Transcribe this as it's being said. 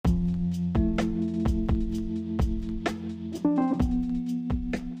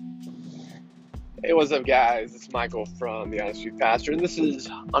Hey, what's up, guys? It's Michael from The Honest Youth Pastor, and this is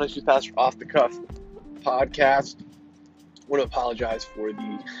Honest Youth Pastor Off the Cuff podcast. I want to apologize for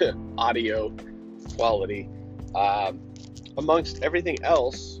the audio quality. Amongst everything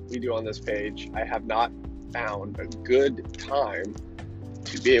else we do on this page, I have not found a good time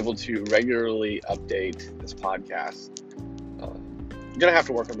to be able to regularly update this podcast. I'm going to have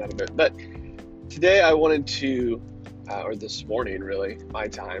to work on that a bit, but today I wanted to, or this morning really, my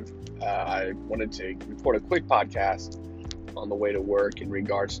time, I wanted to record a quick podcast on the way to work in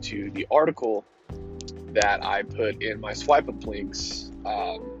regards to the article that I put in my swipe up links,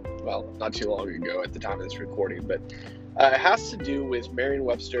 not too long ago at the time of this recording, but it has to do with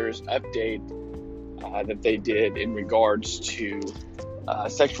Merriam-Webster's update that they did in regards to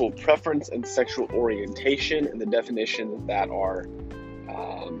sexual preference and sexual orientation and the definitions that are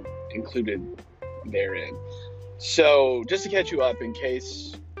included therein. So just to catch you up in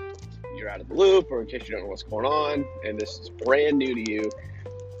case you're out of the loop or in case you don't know what's going on and this is brand new to you,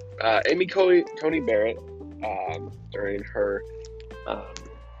 Amy Coney Barrett, during her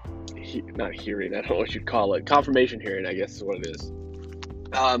not hearing, I don't know what you'd call it, confirmation hearing, I guess is what it is,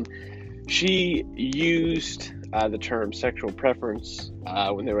 she used the term sexual preference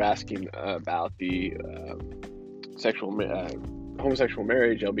when they were asking about the homosexual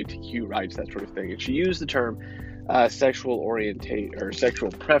marriage, LGBTQ rights, that sort of thing, and she used the term sexual orientation or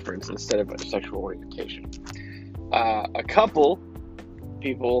sexual preference instead of sexual orientation. A couple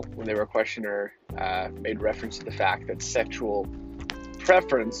people, when they were questioning her, made reference to the fact that sexual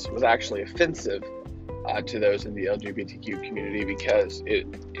preference was actually offensive to those in the LGBTQ community because it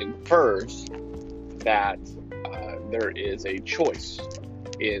infers that there is a choice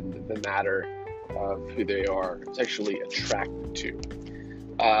in the matter of who they are sexually attracted to.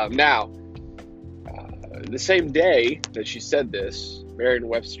 Now, the same day that she said this,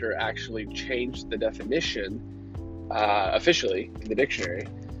 Merriam-Webster actually changed the definition officially in the dictionary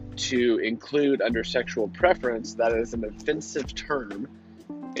to include under sexual preference that it is an offensive term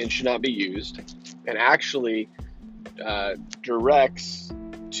and should not be used, and actually directs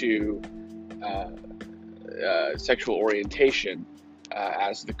to sexual orientation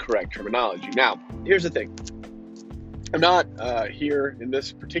as the correct terminology. Now, here's the thing. I'm not here in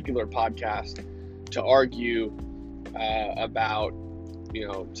this particular podcast to argue about,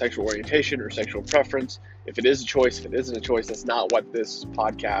 sexual orientation or sexual preference. If it is a choice, if it isn't a choice, that's not what this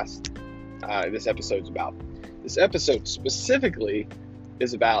podcast, this episode's about. This episode specifically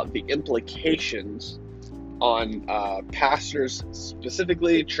is about the implications on pastors,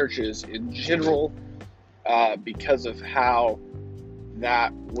 specifically churches in general, because of how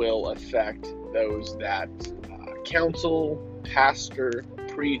that will affect those that counsel, pastor,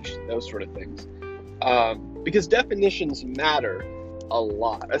 preach, those sort of things. Because definitions matter a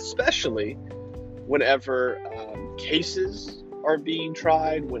lot, especially whenever cases are being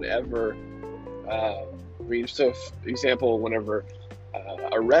tried, whenever, for example, whenever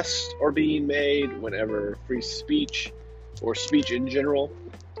arrests are being made, whenever free speech or speech in general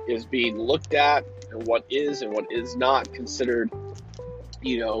is being looked at, and what is and what is not considered,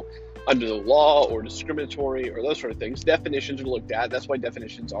 under the law or discriminatory or those sort of things, definitions are looked at. That's why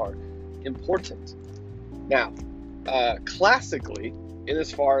definitions are important. Now, classically, in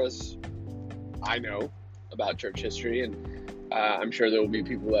as far as I know about church history, and I'm sure there will be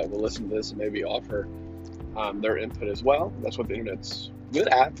people that will listen to this and maybe offer their input as well. That's what the internet's good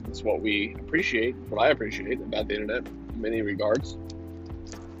at. That's what we appreciate, what I appreciate about the internet in many regards.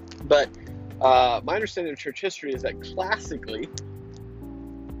 But my understanding of church history is that classically,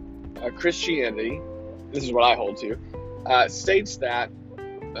 Christianity, this is what I hold to, states that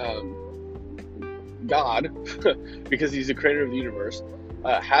God, because he's the creator of the universe,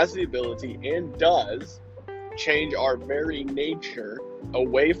 has the ability and does change our very nature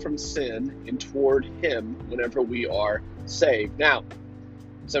away from sin and toward him whenever we are saved. Now,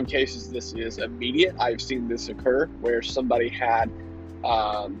 in some cases this is immediate. I've seen this occur where somebody had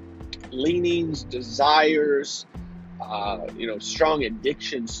leanings, desires, strong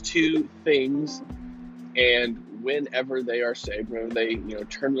addictions to things, and whenever they are saved, whenever they,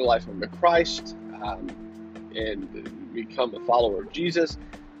 turn their life over to Christ and become a follower of Jesus,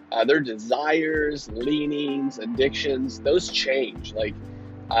 their desires, leanings, addictions, those change.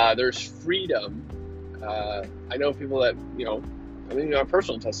 There's freedom. I know people that, my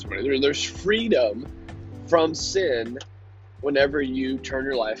personal testimony, there's freedom from sin whenever you turn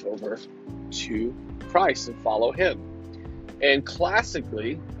your life over to Christ and follow him. And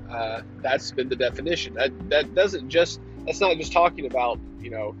classically, that's been the definition. That's not just talking about,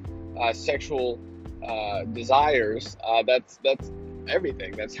 sexual desires. That's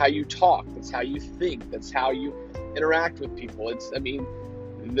everything. That's how you talk. That's how you think. That's how you interact with people.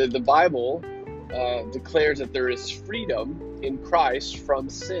 The Bible declares that there is freedom in Christ from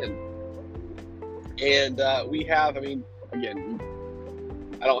sin. And we have, again,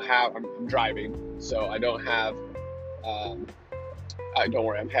 I'm driving, so I don't have, don't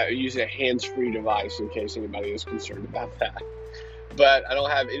worry, I'm using a hands-free device in case anybody is concerned about that. But I don't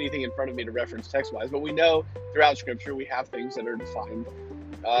have anything in front of me to reference text-wise. But we know throughout Scripture we have things that are defined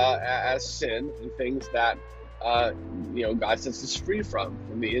as sin, and things that God sets us free from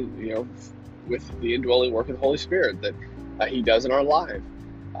with the indwelling work of the Holy Spirit that He does in our life.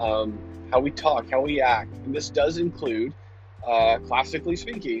 How we talk, how we act, and this does include, classically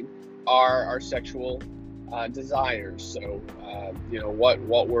speaking, our sexual desires. So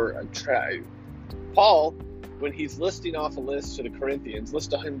what we're Paul, when he's listing off a list to the Corinthians,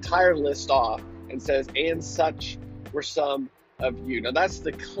 lists an entire list off and says, and such were some of you. Now that's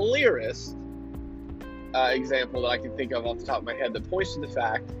the clearest example that I can think of off the top of my head that points to the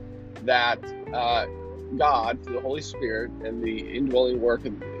fact that God, through the Holy Spirit and the indwelling work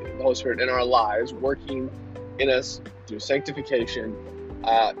of the Holy Spirit in our lives, working in us through sanctification,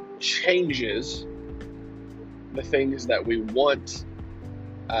 changes the things that we want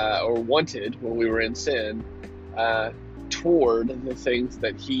or wanted when we were in sin toward the things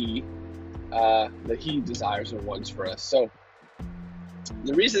that He desires and wants for us. So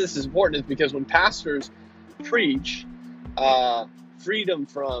the reason this is important is because when pastors preach freedom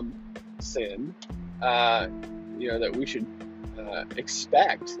from sin, that we should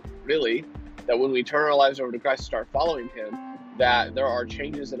expect, really, that when we turn our lives over to Christ and start following Him, that there are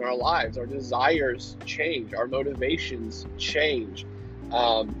changes in our lives. Our desires change. Our motivations change.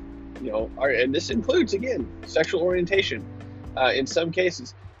 And this includes, again, sexual orientation. In some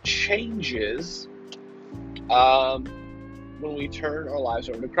cases, changes when we turn our lives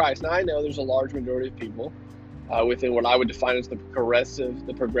over to Christ. Now, I know there's a large majority of people within what I would define as the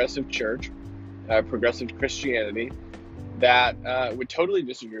progressive church, progressive Christianity, that would totally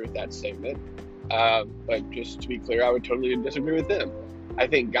disagree with that statement. But just to be clear, I would totally disagree with them. I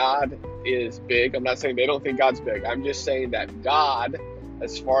think God is big. I'm not saying they don't think God's big. I'm just saying that God,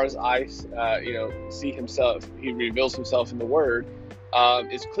 as far as I see Himself, He reveals Himself in the Word,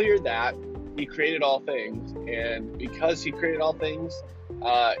 it's clear that He created all things. And because He created all things,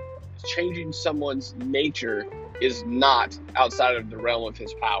 changing someone's nature is not outside of the realm of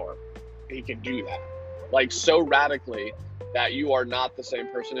His power. He can do that, like, so radically that you are not the same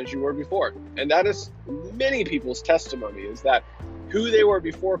person as you were before. And that is many people's testimony, is that who they were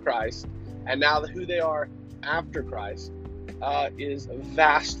before Christ and now who they are after Christ is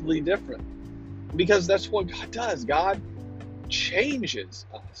vastly different. Because that's what God does. God changes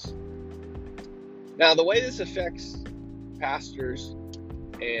us. Now, the way this affects pastors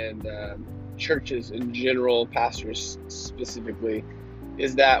and churches in general, pastors specifically,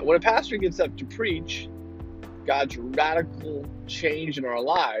 is that when a pastor gets up to preach God's radical change in our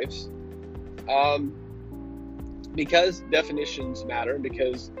lives, because definitions matter,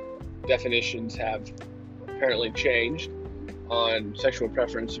 because definitions have apparently changed on sexual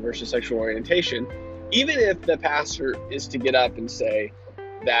preference versus sexual orientation, even if the pastor is to get up and say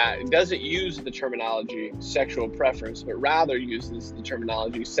that it doesn't use the terminology sexual preference, but rather uses the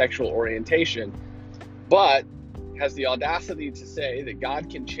terminology sexual orientation, but has the audacity to say that God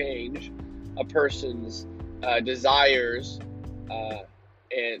can change a person's desires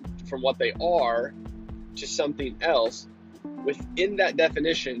and from what they are to something else, within that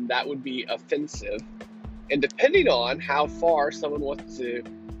definition, that would be offensive. And depending on how far someone wants to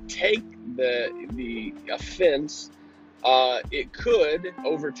take the offense, it could,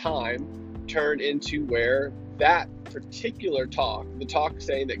 over time, turn into where that particular talk, the talk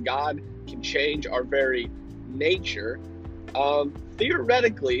saying that God can change our very nature,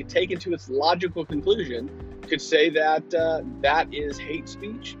 theoretically, taken to its logical conclusion, could say that that is hate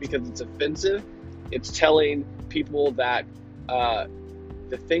speech because it's offensive. It's telling people that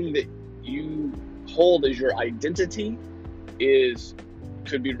the thing that you hold as your identity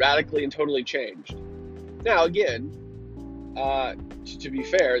could be radically and totally changed. Now, again, to be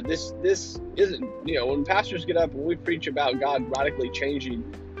fair, this isn't, when pastors get up and we preach about God radically changing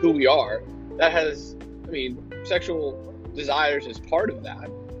who we are, that has, sexual desires is part of that,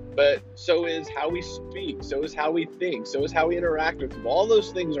 but so is how we speak, so is how we think, so is how we interact with people. All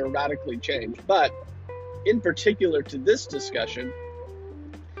those things are radically changed, but in particular to this discussion,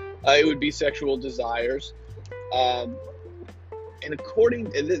 it would be sexual desires. And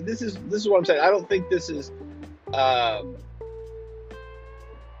this is what I'm saying. I don't think this is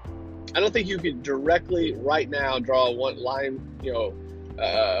I don't think you could directly right now draw a one-to-one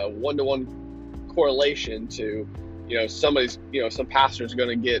correlation to, some pastor's going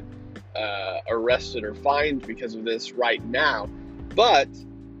to get arrested or fined because of this right now. But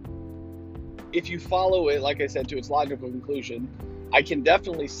if you follow it, like I said, to its logical conclusion, I can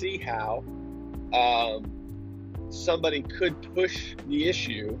definitely see how somebody could push the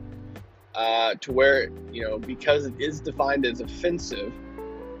issue to where, because it is defined as offensive,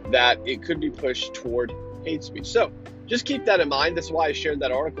 that it could be pushed toward hate speech. So just keep that in mind. That's why I shared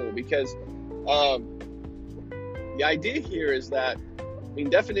that article, because the idea here is that,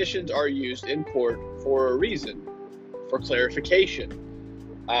 definitions are used in court for a reason, for clarification,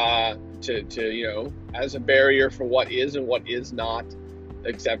 to as a barrier for what is and what is not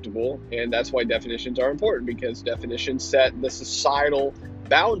acceptable. And that's why definitions are important, because definitions set the societal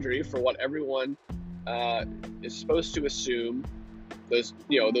boundary for what everyone is supposed to assume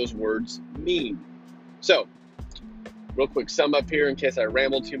those words mean. So, real quick sum up here in case I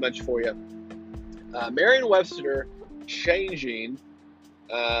ramble too much for you. Merriam-Webster changing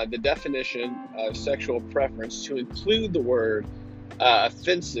the definition of sexual preference to include the word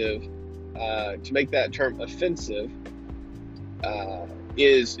offensive, to make that term offensive,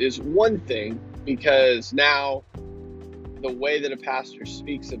 is one thing, because now the way that a pastor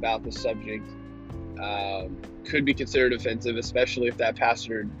speaks about the subject could be considered offensive, especially if that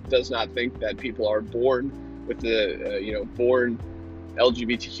pastor does not think that people are born with the born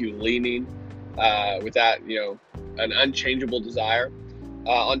LGBTQ leaning, with that an unchangeable desire.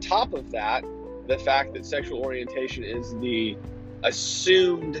 On top of that, the fact that sexual orientation is the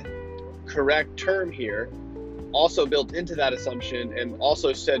assumed correct term here, also built into that assumption and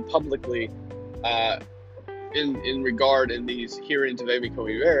also said publicly in regard in these hearings of Amy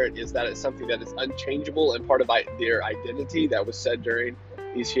Coney Barrett, is that it's something that is unchangeable and part of their identity. That was said during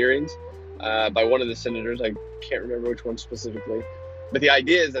these hearings by one of the senators. I can't remember which one specifically, but the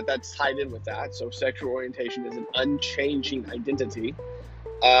idea is that that's tied in with that. So sexual orientation is an unchanging identity.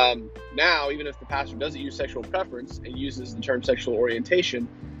 Now, even if the pastor doesn't use sexual preference and uses the term sexual orientation,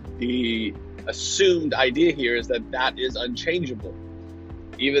 the assumed idea here is that that is unchangeable,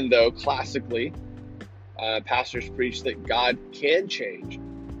 even though classically pastors preach that God can change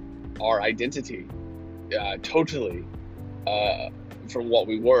our identity totally from what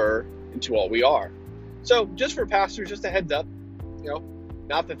we were into what we are. So just for pastors, just a heads up,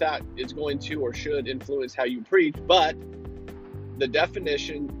 not that is going to or should influence how you preach, but the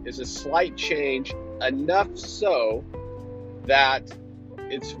definition is a slight change, enough so that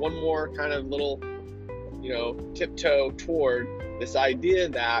it's one more kind of little, tiptoe toward this idea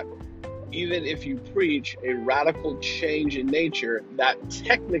that even if you preach a radical change in nature, that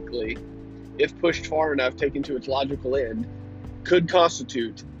technically, if pushed far enough, taken to its logical end, could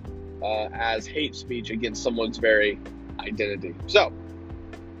constitute as hate speech against someone's very identity. So,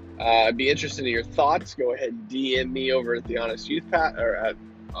 I'd be interested in your thoughts. Go ahead and DM me over at the Honest Youth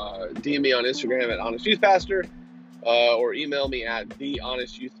DM me on Instagram at Honest Youth Pastor, or email me at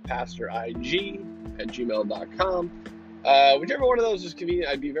thehonestYouthPastorIG@gmail.com. Whichever one of those is convenient,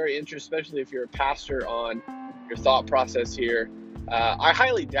 I'd be very interested, especially if you're a pastor, on your thought process here. I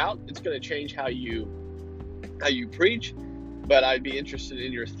highly doubt it's going to change how you preach, but I'd be interested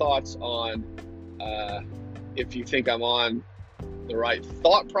in your thoughts on if you think I'm on the right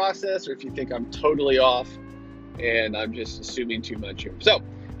thought process, or if you think I'm totally off and I'm just assuming too much here. So,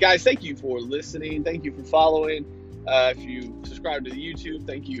 guys, thank you for listening. Thank you for following. If you subscribe to the YouTube,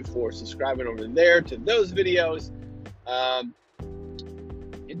 thank you for subscribing over there to those videos.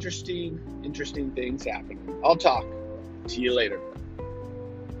 Interesting things happening. I'll talk to you later.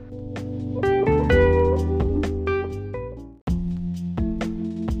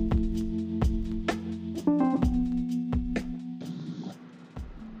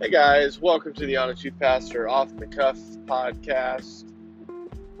 Hey guys, welcome to the Honest Youth Pastor Off the Cuff podcast.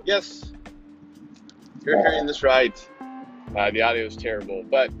 Yes, you're hearing this right. The audio is terrible,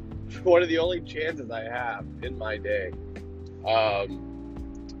 but one of the only chances I have in my day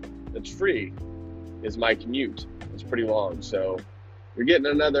that's free is my commute. It's pretty long, so you're getting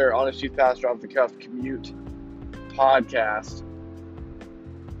another Honest Youth Pastor Off the Cuff commute podcast.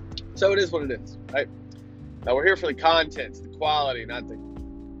 So it is what it is, right? Now we're here for the content, it's the quality, not the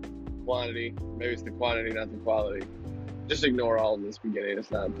quantity. Maybe it's the quantity, not the quality. Just ignore all of this beginning.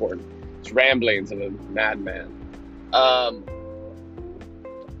 It's not important. It's ramblings of a madman.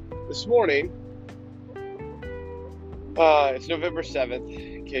 This morning, it's November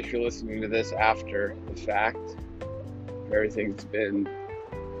 7th, in case you're listening to this after the fact. Everything's been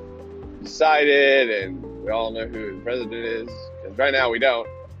decided, and we all know who the president is. Because right now we don't.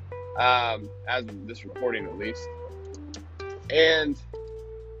 as of this recording at least. And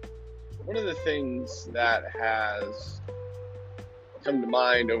one of the things that has come to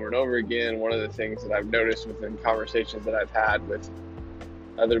mind over and over again, one of the things that I've noticed within conversations that I've had with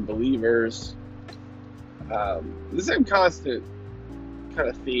other believers, the same constant kind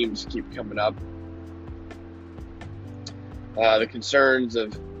of themes keep coming up. The concerns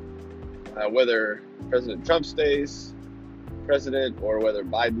of whether President Trump stays president or whether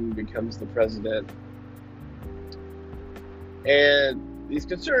Biden becomes the president. And these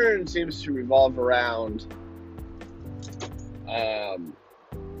concerns seems to revolve around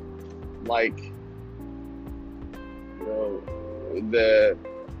the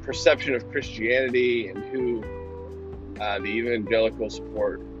perception of Christianity and who the evangelical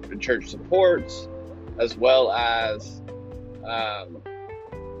church supports, as well as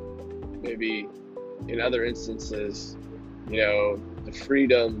maybe in other instances, the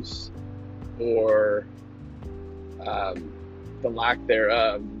freedoms or the lack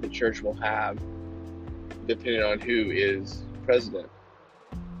thereof the church will have depending on who is president.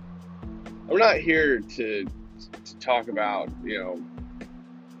 I'm not here to talk about,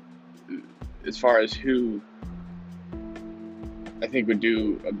 as far as who I think would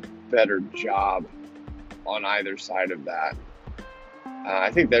do a better job on either side of that. I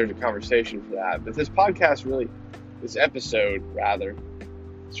think there's a conversation for that. But this episode,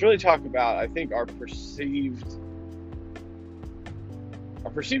 it's really talking about, I think, our perceived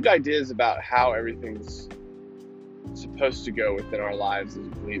ideas about how everything's supposed to go within our lives as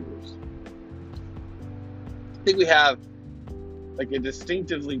believers. I think we have a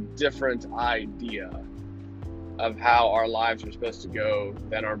distinctively different idea of how our lives are supposed to go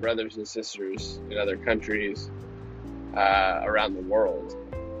than our brothers and sisters in other countries around the world.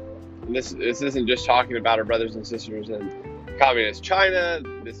 And this isn't just talking about our brothers and sisters in communist China.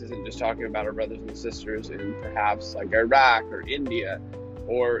 This isn't just talking about our brothers and sisters in perhaps Iraq or India,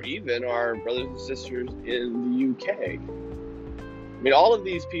 or even our brothers and sisters in the UK. I mean, all of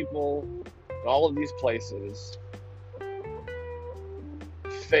these people in all of these places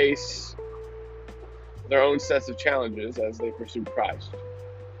face their own sets of challenges as they pursue Christ,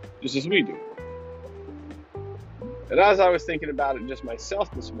 just as we do. And as I was thinking about it just myself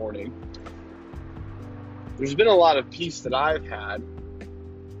this morning, there's been a lot of peace that I've had,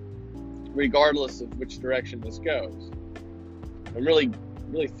 regardless of which direction this goes. I'm really,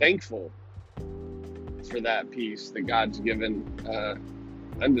 really thankful for that peace that God's given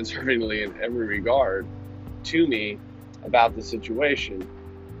undeservingly in every regard to me about the situation.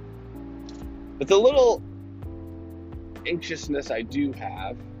 But the little anxiousness I do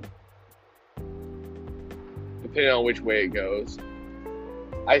have, depending on which way it goes,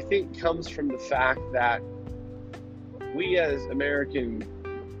 I think comes from the fact that we as American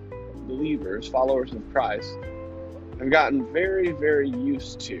believers, followers of Christ, have gotten very, very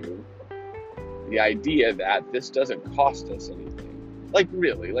used to the idea that this doesn't cost us anything.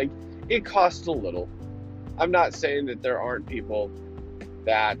 It costs a little. I'm not saying that there aren't people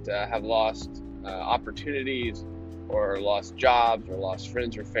that have lost opportunities or lost jobs or lost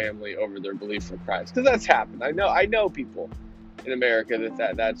friends or family over their belief for Christ, because that's happened. I know people in America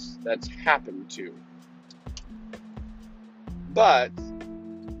that's happened to. But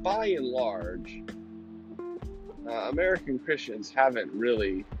by and large, American Christians haven't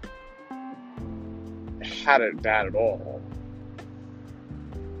really had it bad at all.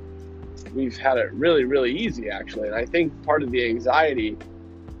 We've had it really, really easy, actually. And I think part of the anxiety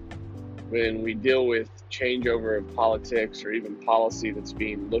when we deal with changeover of politics or even policy that's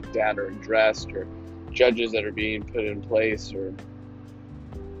being looked at or addressed, or judges that are being put in place, or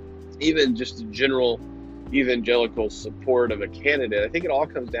even just the general evangelical support of a candidate, I think it all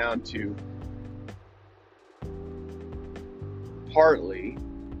comes down to partly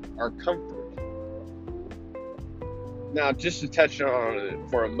our comfort. Now, just to touch on it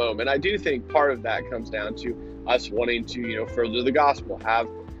for a moment, I do think part of that comes down to us wanting to, further the gospel, have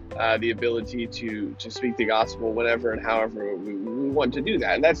the ability to speak the gospel whenever and however we want to do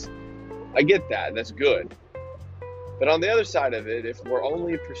that. And I get that, that's good. But on the other side of it, if we're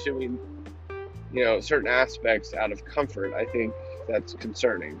only pursuing, certain aspects out of comfort, I think that's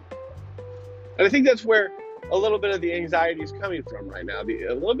concerning. And I think that's where a little bit of the anxiety is coming from right now. A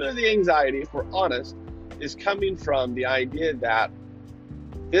little bit of the anxiety, if we're honest, is coming from the idea that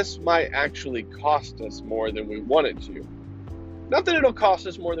this might actually cost us more than we want it to. Not that it'll cost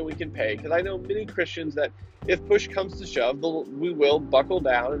us more than we can pay, because I know many Christians that if push comes to shove, we will buckle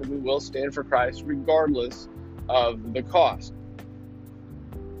down and we will stand for Christ regardless of the cost.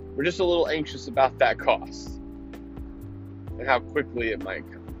 We're just a little anxious about that cost and how quickly it might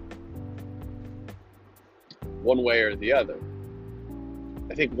come. one way or the other.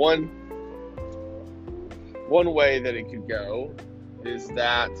 I think one way that it could go is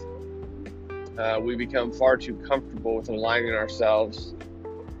that we become far too comfortable with aligning ourselves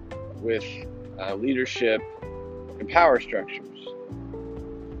with leadership and power structures.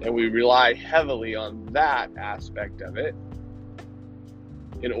 And we rely heavily on that aspect of it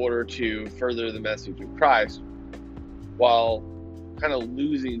in order to further the message of Christ, while kind of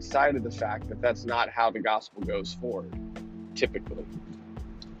losing sight of the fact that that's not how the gospel goes forward, typically.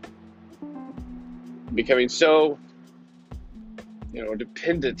 Becoming so,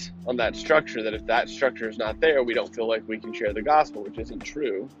 dependent on that structure that if that structure is not there, we don't feel like we can share the gospel, which isn't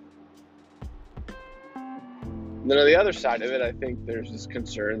true. And then on the other side of it, I think there's this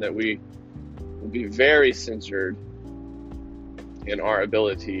concern that we will be very censored in our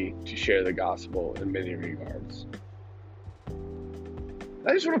ability to share the gospel in many regards.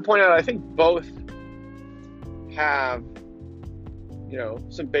 I just want to point out, I think both have,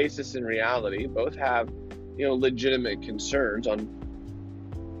 some basis in reality. Both have, legitimate concerns on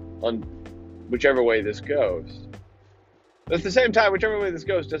whichever way this goes. But at the same time, whichever way this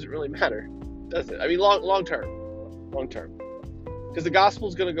goes doesn't really matter, does it? I mean, long term. Because the gospel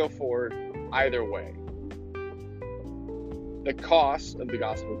is going to go forward either way. The cost of the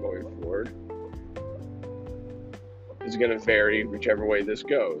gospel going forward is going to vary whichever way this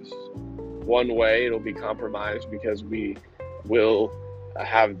goes. One way, it'll be compromised because we will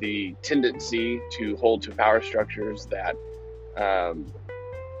have the tendency to hold to power structures that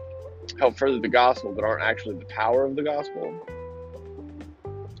help further the gospel but aren't actually the power of the gospel.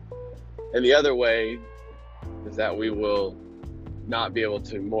 And the other way is that we will not be able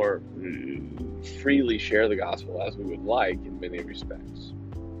to more freely share the gospel as we would like in many respects.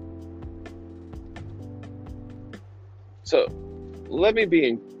 So let me be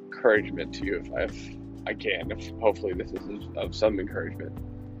encouragement to you if I can, if hopefully this is of some encouragement,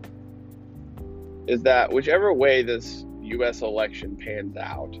 is that whichever way this U.S. election pans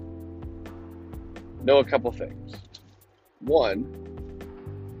out, know a couple things. One,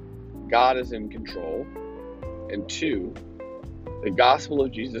 God is in control. And two, the gospel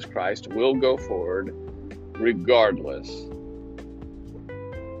of Jesus Christ will go forward regardless.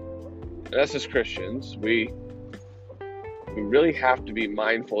 And us as Christians, we really have to be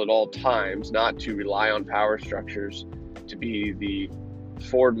mindful at all times not to rely on power structures to be the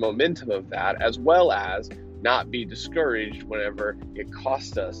forward momentum of that, as well as not be discouraged whenever it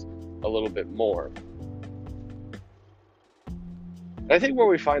costs us a little bit more. And I think where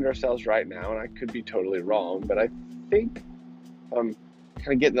we find ourselves right now, and I could be totally wrong, but I think I'm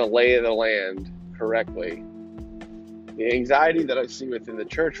kind of getting the lay of the land correctly. The anxiety that I see within the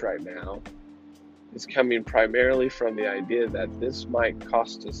church right now is coming primarily from the idea that this might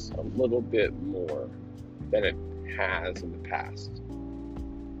cost us a little bit more than it has in the past.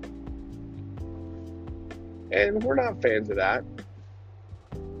 And we're not fans of that.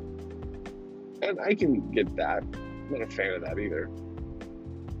 And I can get that. I'm not a fan of that either.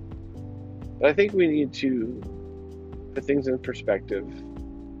 But I think we need to put things in perspective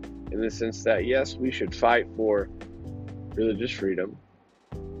in the sense that, yes, we should fight for religious freedom,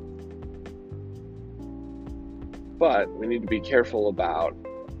 but we need to be careful about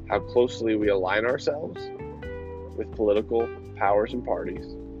how closely we align ourselves with political powers and parties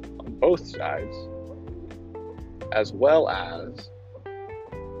on both sides, as well as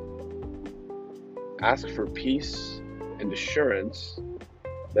ask for peace and assurance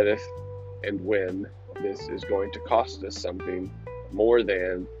that if and when this is going to cost us something more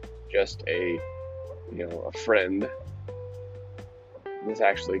than just a friend, this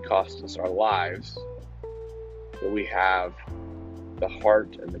actually costs us our lives, that we have the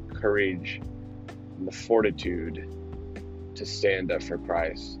heart and the courage and the fortitude to stand up for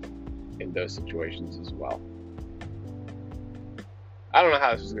Christ in those situations as well. I don't know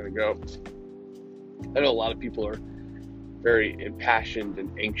how this is going to go. I know a lot of people are very impassioned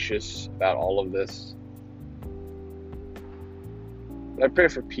and anxious about all of this. But I pray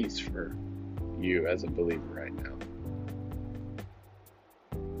for peace for you as a believer right now.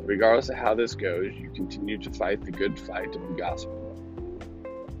 Regardless of how this goes, you continue to fight the good fight of the gospel.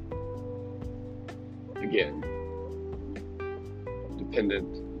 Again,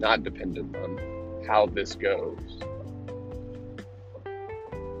 not dependent on how this goes.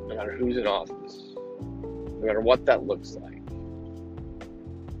 No matter who's in office, no matter what that looks like,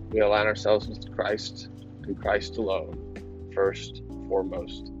 we align ourselves with Christ and Christ alone, first,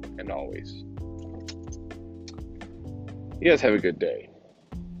 foremost, and always. You guys have a good day.